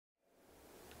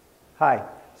Hi.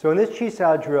 So in this Chi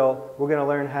Sao drill, we're going to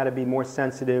learn how to be more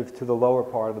sensitive to the lower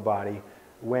part of the body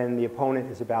when the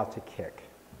opponent is about to kick.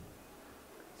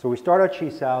 So we start our Chi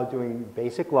Sao doing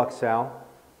basic Luk Sao.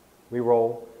 We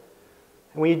roll.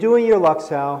 And when you're doing your Luk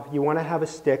Sao, you want to have a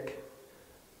stick.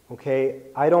 Okay?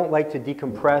 I don't like to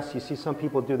decompress. You see some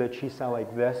people do their Chi Sao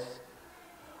like this.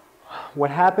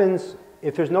 What happens,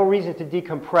 if there's no reason to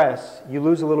decompress, you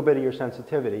lose a little bit of your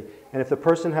sensitivity. And if the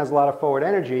person has a lot of forward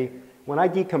energy, when I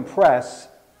decompress,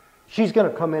 she's going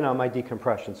to come in on my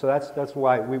decompression. So that's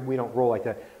why we don't roll like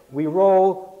that. We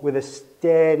roll with a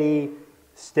steady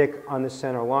stick on the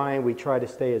center line. We try to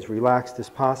stay as relaxed as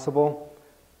possible.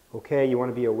 Okay, you want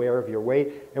to be aware of your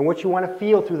weight. And what you want to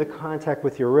feel through the contact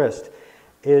with your wrist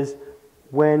is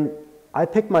when I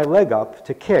pick my leg up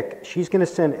to kick, she's going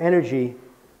to send energy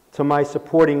to my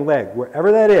supporting leg.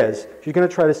 Wherever that is, she's going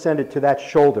to try to send it to that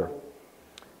shoulder.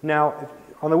 Now,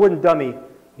 on the wooden dummy,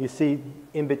 you see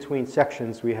in between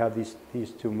sections we have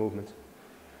these two movements.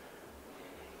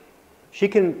 She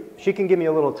can give me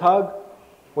a little tug,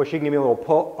 or she can give me a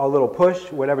little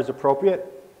push, whatever's appropriate.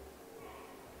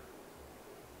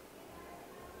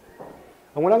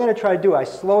 And what I'm going to try to do, I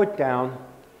slow it down.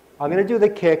 I'm going to do the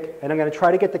kick, and I'm going to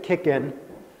try to get the kick in, and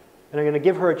I'm going to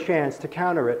give her a chance to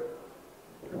counter it.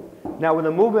 Now with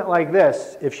a movement like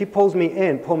this, if she pulls me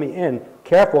in, pull me in,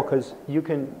 careful, because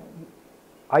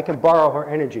I can borrow her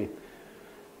energy.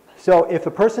 So if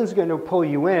the person's going to pull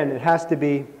you in, it has to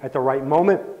be at the right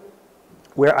moment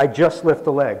where I just lift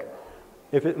the leg.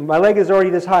 If my leg is already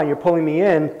this high and you're pulling me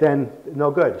in, then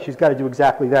no good. She's got to do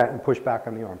exactly that and push back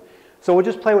on the arm. So we'll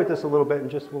just play with this a little bit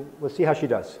and we'll see how she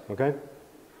does, okay?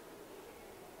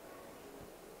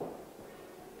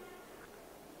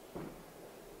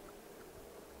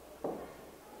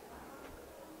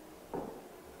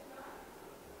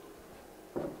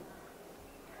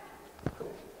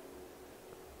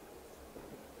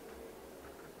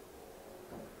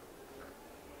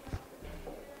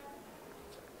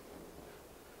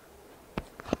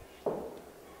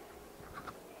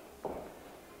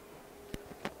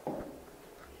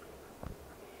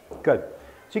 Good.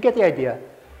 So you get the idea.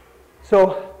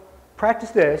 So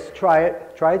practice this, try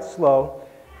it slow,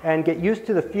 and get used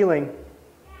to the feeling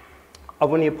of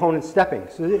when the opponent's stepping.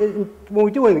 So when we're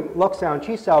doing Luk Sao and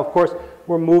Chi Sao, of course,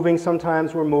 we're moving.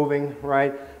 Sometimes we're moving,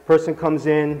 right? Person comes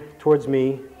in towards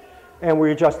me, and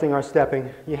we're adjusting our stepping.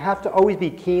 You have to always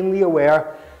be keenly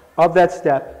aware of that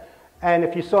step. And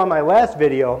if you saw my last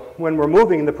video, when we're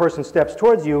moving and the person steps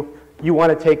towards you, you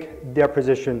want to take their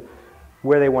position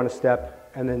where they want to step,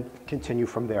 and then continue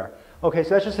from there. Okay, so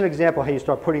that's just an example of how you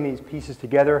start putting these pieces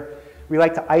together. We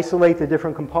like to isolate the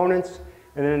different components,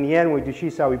 and then in the end, when we do Chi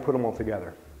Sao, we put them all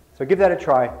together. So give that a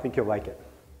try. I think you'll like it.